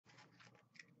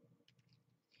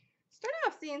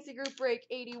CNC Group Break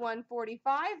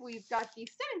 8145. We've got the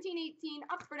 1718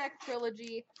 Upper Deck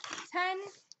Trilogy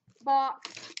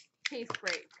 10-box case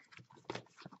break.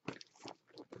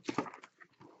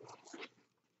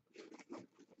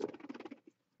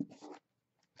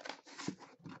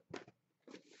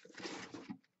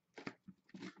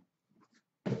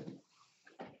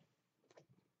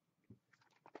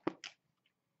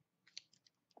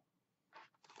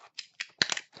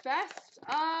 Best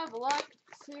of luck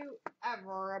to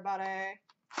everybody.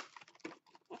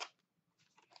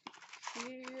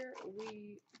 Here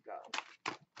we go.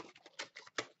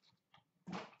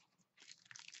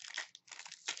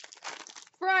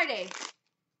 Friday.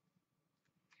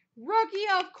 Rookie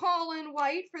of Colin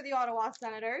White for the Ottawa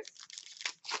Senators.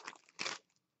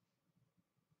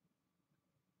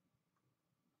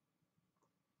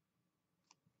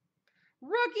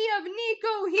 Rookie of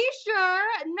Nico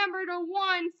Hischier, number to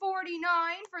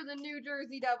 149 for the New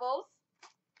Jersey Devils.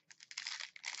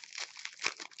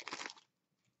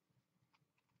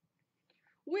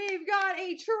 We've got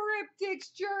a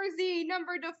Triptychs jersey,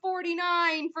 number to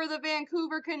 49 for the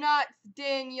Vancouver Canucks,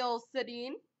 Daniel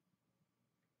Sedin.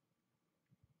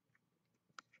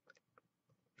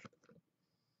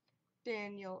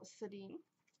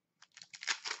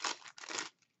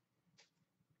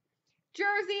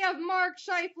 Jersey of Mark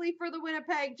Scheifele for the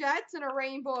Winnipeg Jets and a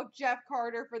rainbow of Jeff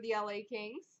Carter for the LA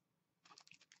Kings.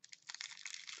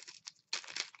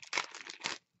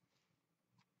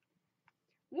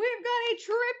 We've got a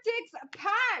Triptychs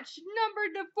patch,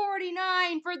 numbered to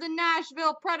 49 for the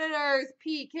Nashville Predators,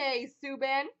 PK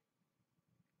Subban.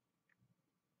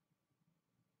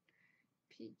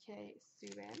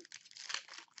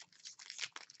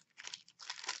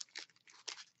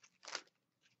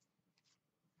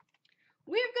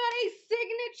 We've got a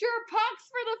signature pucks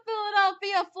for the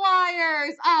Philadelphia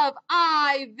Flyers of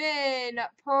Ivan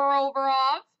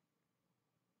Provorov.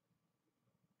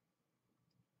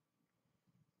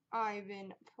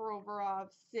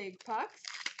 Sig pucks.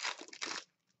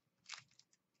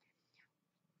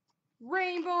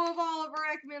 Rainbow of Oliver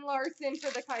Ekman-Larsson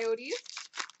for the Coyotes.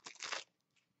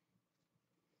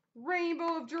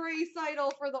 Rainbow of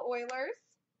Draisaitl for the Oilers.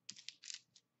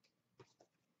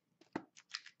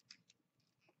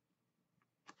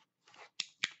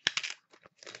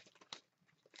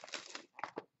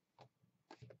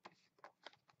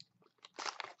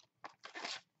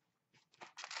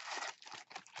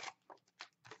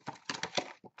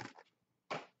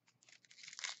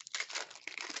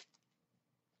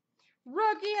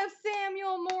 Rookie of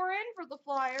Samuel Morin for the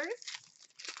Flyers.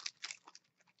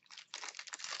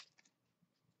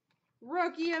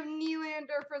 Rookie of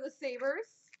Nylander for the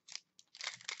Sabres.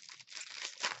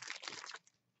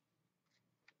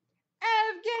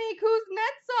 Evgeny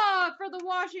Kuznetsov for the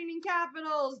Washington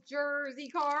Capitals, jersey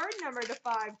card, number to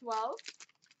 512.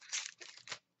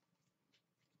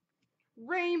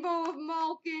 Rainbow of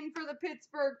Malkin for the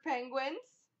Pittsburgh Penguins.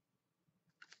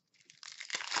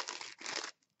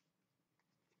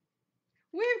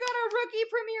 We've got a Rookie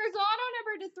Premier's Auto,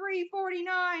 number to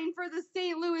 349 for the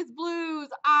St. Louis Blues,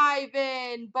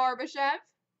 Ivan Barbashev.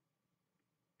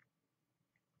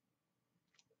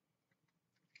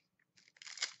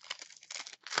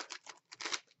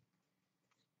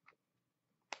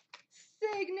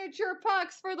 Signature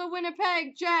pucks for the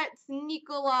Winnipeg Jets,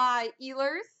 Nikolai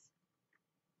Ehlers.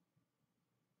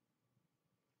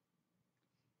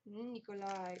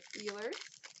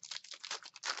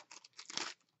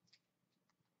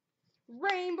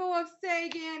 Rainbow of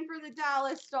Sagan for the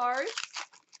Dallas Stars.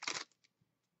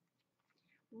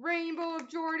 Rainbow of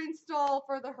Jordan Staal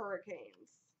for the Hurricanes.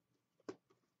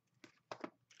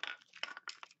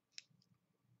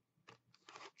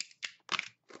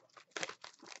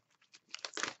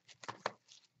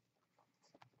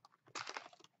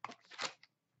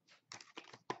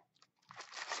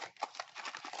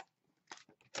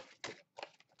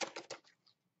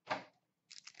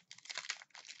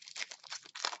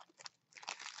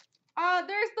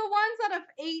 There's the ones out of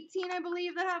 18, I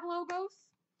believe, that have logos.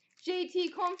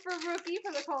 JT Comfort rookie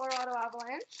for the Colorado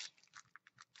Avalanche.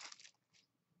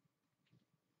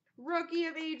 Rookie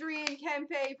of Adrian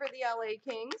Kempe for the LA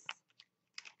Kings.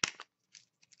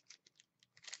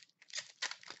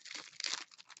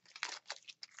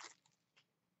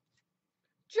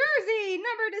 Jersey,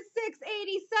 number to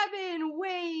 687,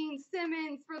 Wayne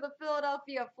Simmons for the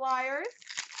Philadelphia Flyers.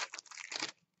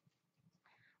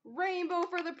 Rainbow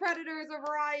for the Predators of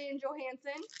Ryan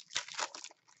Johansson.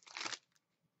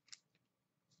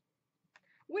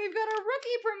 We've got a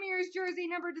Rookie Premier's jersey,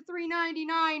 number to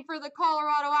 399 for the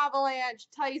Colorado Avalanche,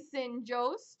 Tyson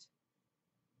Jost.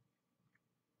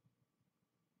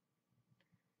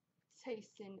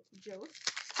 Tyson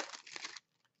Jost.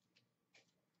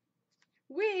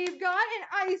 We've got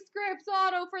an Ice Scripts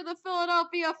auto for the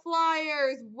Philadelphia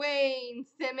Flyers, Wayne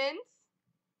Simmons.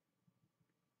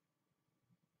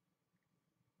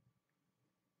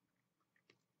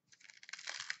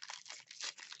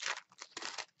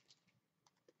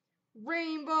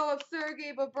 Rainbow of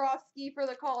Sergei Bobrovsky for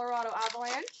the Colorado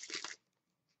Avalanche.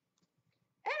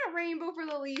 And a rainbow for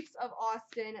the Leafs of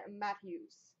Austin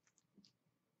Matthews.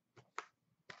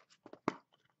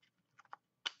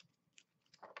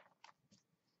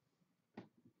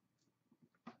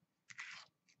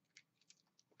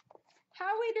 How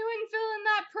are we doing filling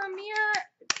that premier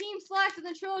team select in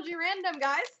the Trilogy random,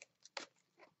 guys?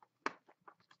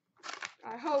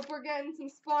 I hope we're getting some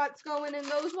spots going in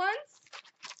those ones.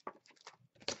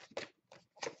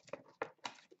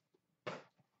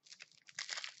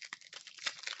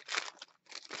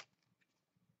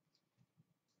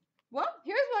 Well,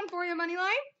 here's one for you,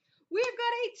 Moneyline. We've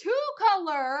got a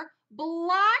two-color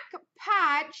black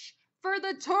patch for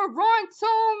the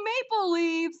Toronto Maple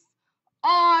Leafs,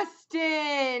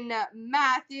 Austin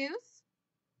Matthews.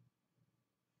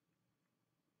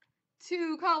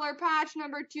 Two-color patch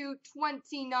number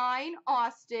 229,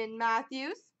 Austin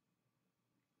Matthews.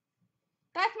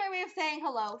 That's my way of saying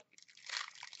hello.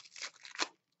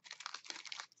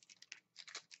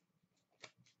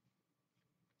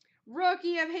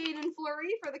 Rookie of Hayden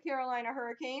Fleury for the Carolina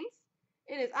Hurricanes.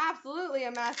 It is absolutely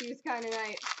a Matthews kind of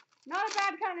night. Not a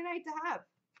bad kind of night to have.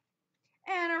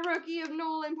 And a rookie of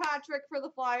Nolan Patrick for the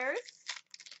Flyers.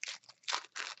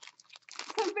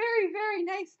 Some very, very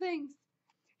nice things.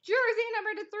 Jersey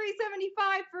number to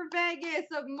 375 for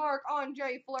Vegas of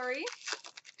Marc-Andre Fleury.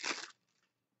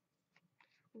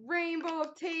 Rainbow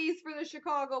of Taze for the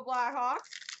Chicago Blackhawks.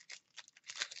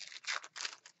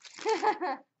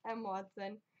 And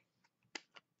Watson.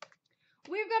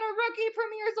 We've got a rookie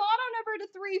Premier's auto number to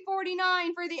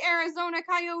 349 for the Arizona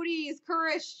Coyotes,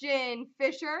 Christian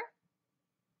Fischer.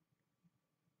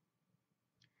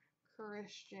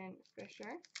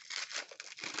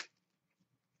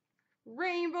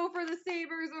 Rainbow for the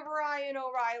Sabres of Ryan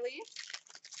O'Reilly.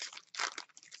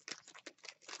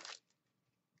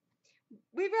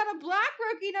 We've got a black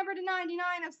rookie number to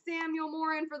 99 of Samuel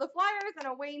Morin for the Flyers and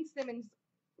a Wayne Simmons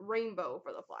rainbow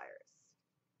for the Flyers.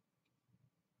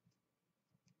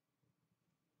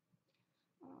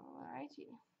 Alrighty.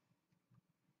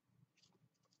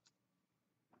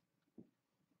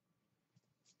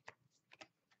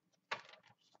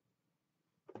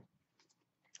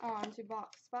 On to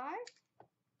box 5.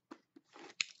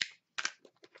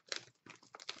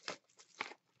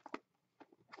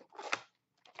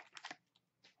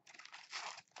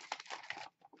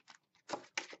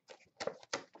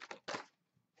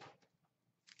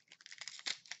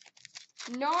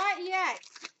 Not yet.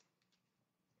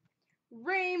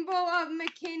 Rainbow of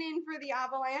McKinnon for the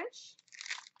Avalanche.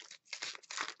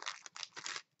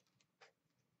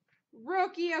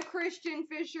 Rookie of Christian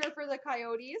Fischer for the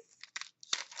Coyotes.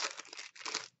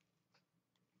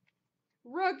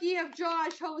 Rookie of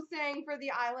Josh Hosang for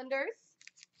the Islanders.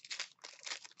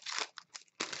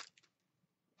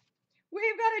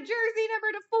 We've got a jersey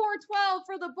number to 412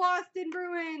 for the Boston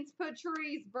Bruins,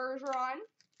 Patrice Bergeron.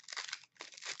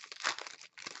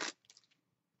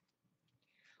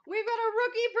 We've got a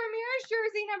rookie Premier's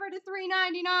jersey number to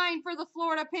 399 for the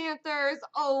Florida Panthers,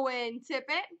 Owen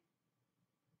Tippett.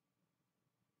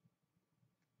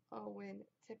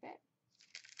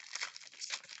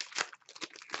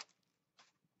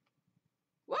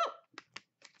 Whoa!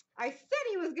 I said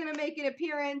he was going to make an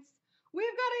appearance.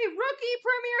 We've got a rookie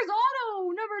Premier's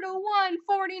auto number to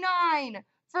 149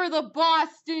 for the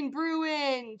Boston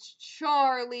Bruins,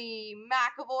 Charlie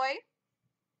McAvoy.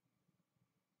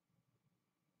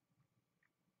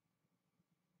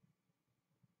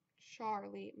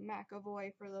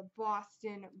 For the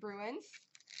Boston Bruins.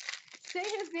 Say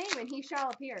his name and he shall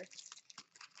appear.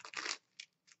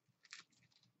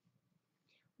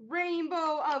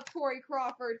 Rainbow of Corey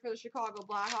Crawford for the Chicago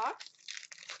Blackhawks.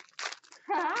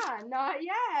 Haha, not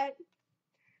yet.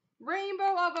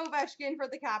 Rainbow of Ovechkin for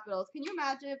the Capitals. Can you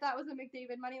imagine if that was a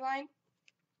McDavid money line?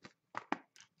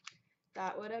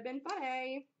 That would have been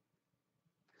funny.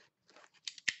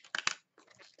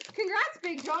 Congrats,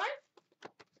 Big John.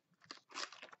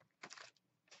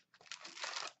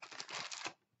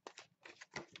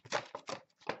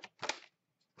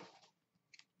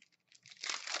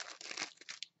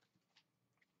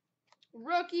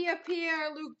 Rookie of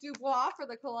Pierre-Luc Dubois for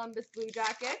the Columbus Blue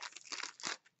Jackets.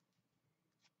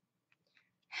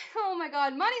 Oh my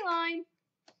God, Moneyline.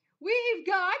 We've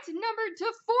got number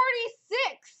to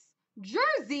 46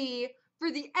 jersey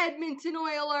For the Edmonton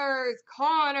Oilers,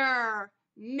 Connor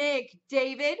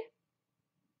McDavid.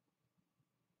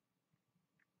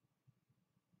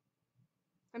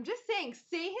 I'm just saying,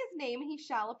 say his name and he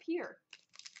shall appear.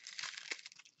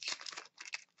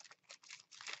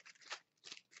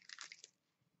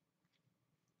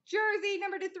 Jersey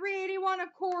number to 381 of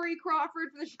Corey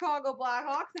Crawford for the Chicago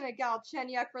Blackhawks and a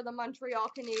Galchenyuk for the Montreal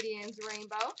Canadiens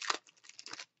rainbow.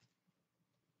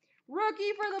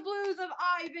 Rookie for the Blues of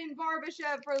Ivan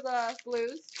Barbashev for the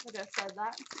Blues. I just said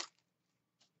that.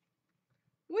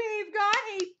 We've got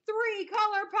a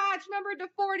 3-color patch number to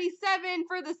 47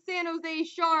 for the San Jose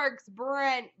Sharks,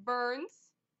 Brent Burns.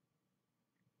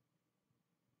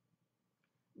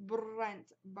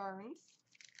 Brent Burns.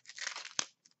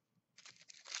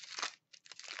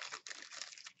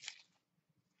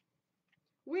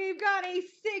 We've got a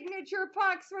signature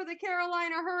pucks for the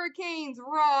Carolina Hurricanes,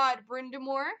 Rod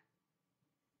Brind'Amour.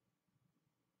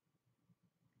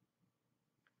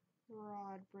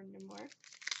 Rod Brind'Amour.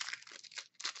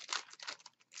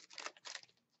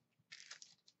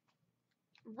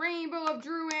 Rainbow of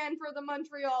Drouin for the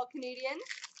Montreal Canadiens.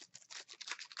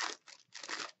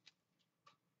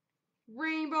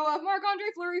 Rainbow of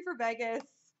Marc-Andre Fleury for Vegas.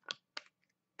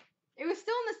 It was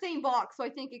still in the same box, so I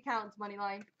think it counts,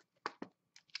 Moneyline.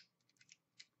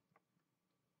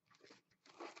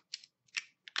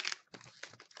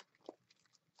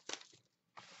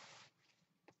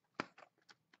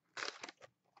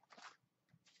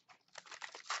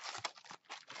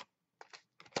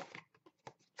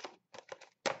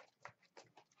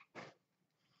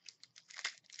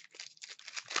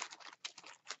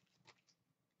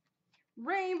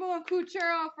 Rainbow of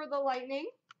Kucherov for the Lightning.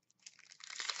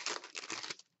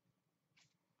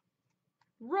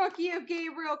 Rookie of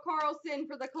Gabriel Carlson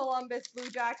for the Columbus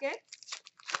Blue Jackets.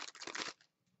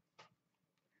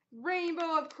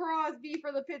 Rainbow of Crosby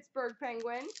for the Pittsburgh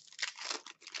Penguins.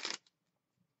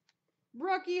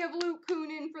 Rookie of Luke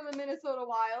Kunin for the Minnesota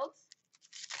Wild.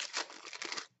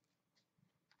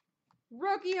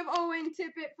 Rookie of Owen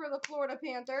Tippett for the Florida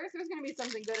Panthers. There's going to be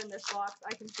something good in this box.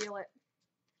 I can feel it.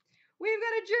 We've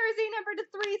got a jersey number to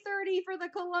 330 for the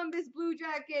Columbus Blue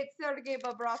Jackets, Sergei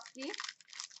Bobrovsky.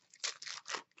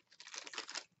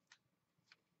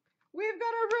 We've got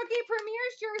a rookie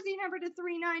Premier's jersey number to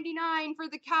 399 for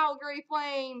the Calgary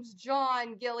Flames,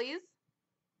 John Gillies.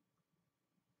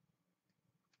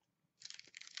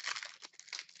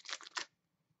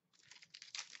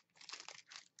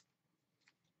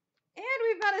 And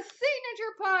we've got a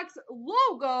signature pucks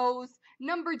logos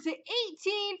number to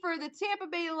 18 for the Tampa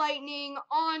Bay Lightning,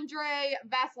 Andre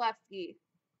Vasilevsky.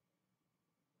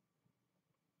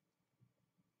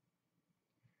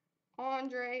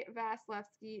 Andre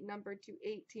Vasilevsky, number to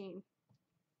 18.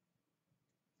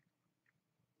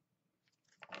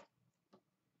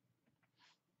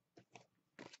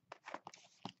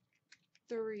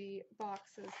 Three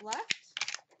boxes left.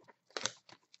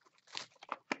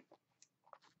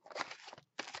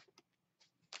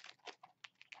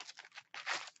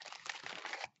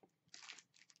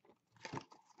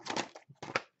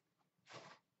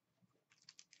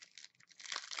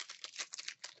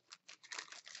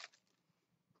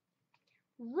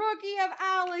 Rookie of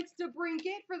Alex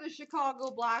DeBrincat for the Chicago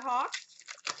Blackhawks.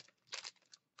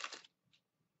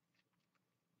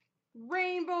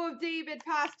 Rainbow of David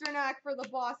Pastrnak for the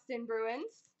Boston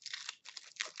Bruins.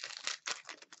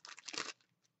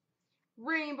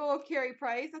 Rainbow of Carey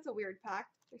Price. That's a weird pack.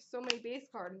 There's so many base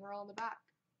cards and they're all in the back.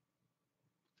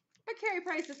 But Carey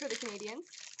Price is for the Canadiens.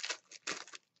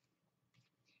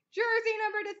 Jersey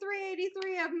number to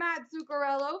 383 of Matt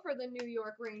Zuccarello for the New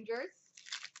York Rangers.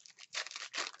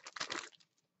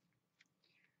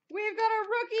 We've got a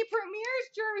rookie Premier's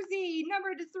jersey,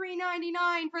 number to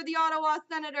 399 for the Ottawa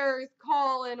Senators,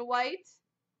 Colin White.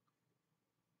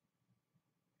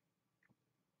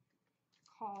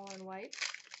 Colin White.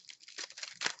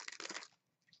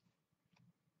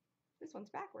 This one's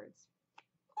backwards.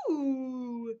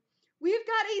 Ooh, we've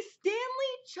got a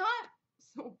Stanley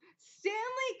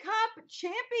Cup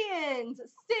Champions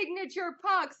signature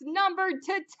pucks, number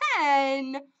to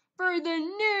 10 for the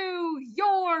New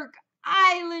York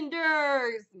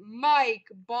Islanders, Mike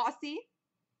Bossy.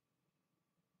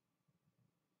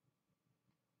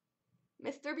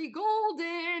 Mr. B.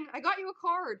 Golden, I got you a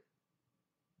card.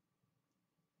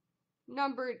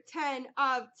 Number 10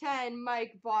 of 10,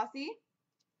 Mike Bossy.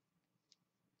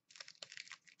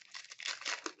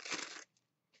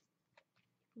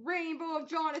 Rainbow of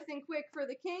Jonathan Quick for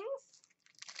the Kings.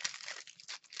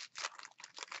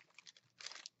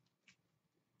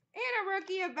 And a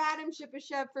rookie of Vadim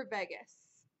Shipachyov for Vegas.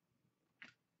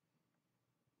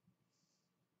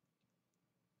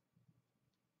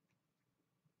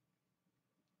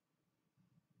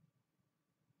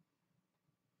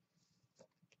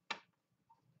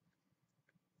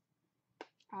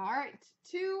 All right,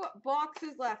 2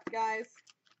 boxes left, guys.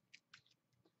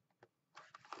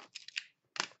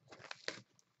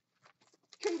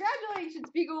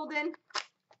 Congratulations, P. Golden.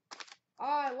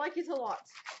 I like it a lot.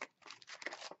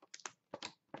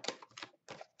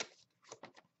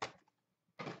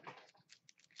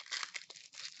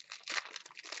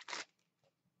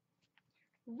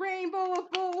 Rainbow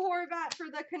of Bo Horvat for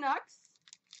the Canucks.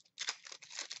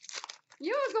 You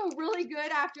know what's go really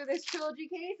good after this Trilogy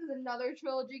case is another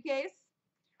Trilogy case.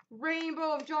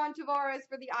 Rainbow of John Tavares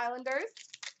for the Islanders.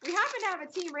 We happen to have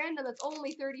a team random that's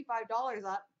only $35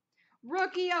 up.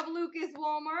 Rookie of Lucas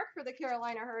Wallmark for the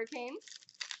Carolina Hurricanes.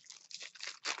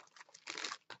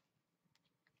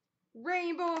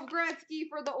 Rainbow of Gretzky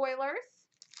for the Oilers.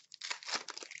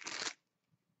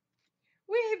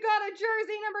 We've got a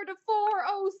jersey number to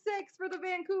 406 for the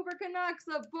Vancouver Canucks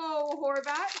of Bo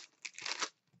Horvat.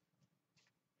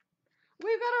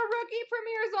 We've got a rookie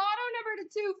Premier's Auto number to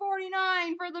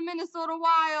 249 for the Minnesota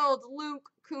Wild, Luke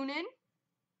Kunin.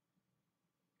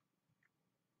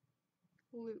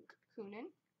 Luke Kunin.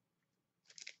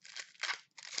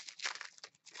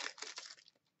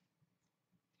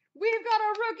 We've got a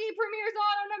rookie Premier's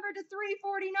Auto number to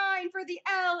 349 for the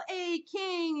LA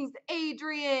Kings,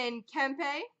 Adrian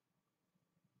Kempe.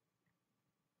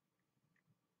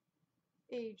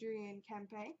 Adrian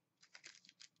Kempe.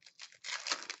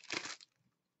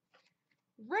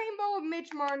 Rainbow of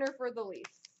Mitch Marner for the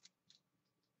Leafs.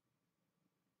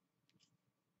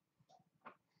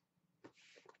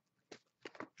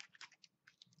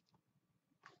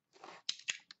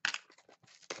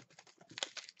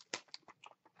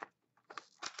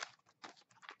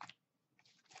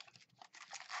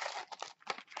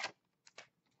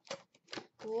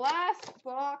 Last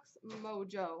box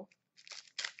mojo.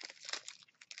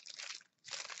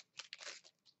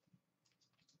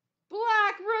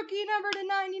 Black rookie number to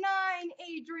 99,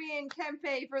 Adrian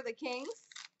Kempe for the Kings.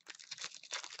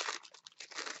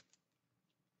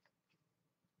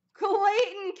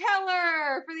 Clayton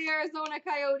Keller for the Arizona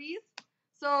Coyotes.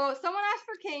 So someone asked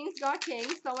for Kings, got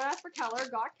Kings. Someone asked for Keller,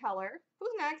 got Keller. Who's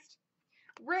next?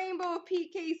 Rainbow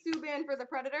PK Subban for the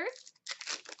Predators.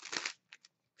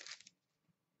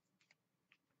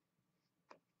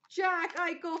 Jack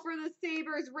Eichel for the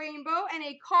Sabres Rainbow, and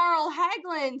a Carl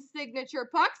Hagelin signature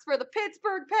pucks for the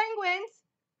Pittsburgh Penguins.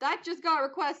 That just got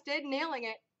requested, nailing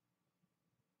it.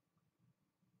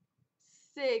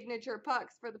 Signature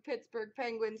pucks for the Pittsburgh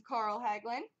Penguins, Carl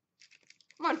Hagelin.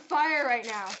 I'm on fire right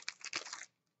now.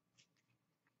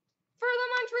 For the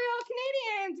Montreal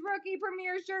Canadiens, rookie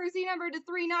Premier's jersey number to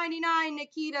 399,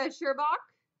 Nikita Sherbak.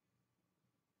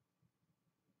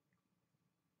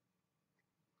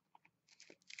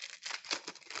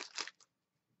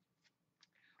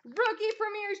 Rookie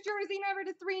Premier's jersey number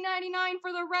to 399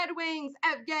 for the Red Wings,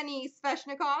 Evgeny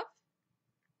Sveshnikov.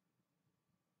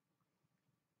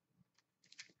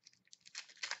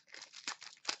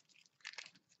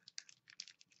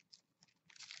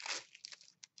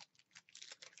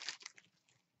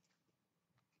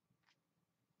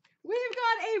 We've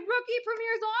got a rookie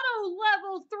Premier's Auto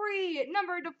level 3,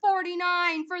 number to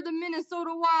 49 for the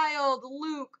Minnesota Wild,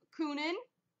 Luke Kunin.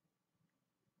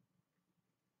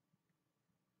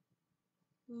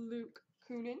 Luke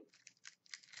Kunin.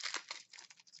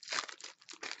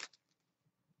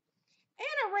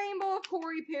 And a rainbow of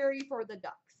Corey Perry for the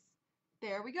Ducks.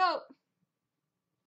 There we go.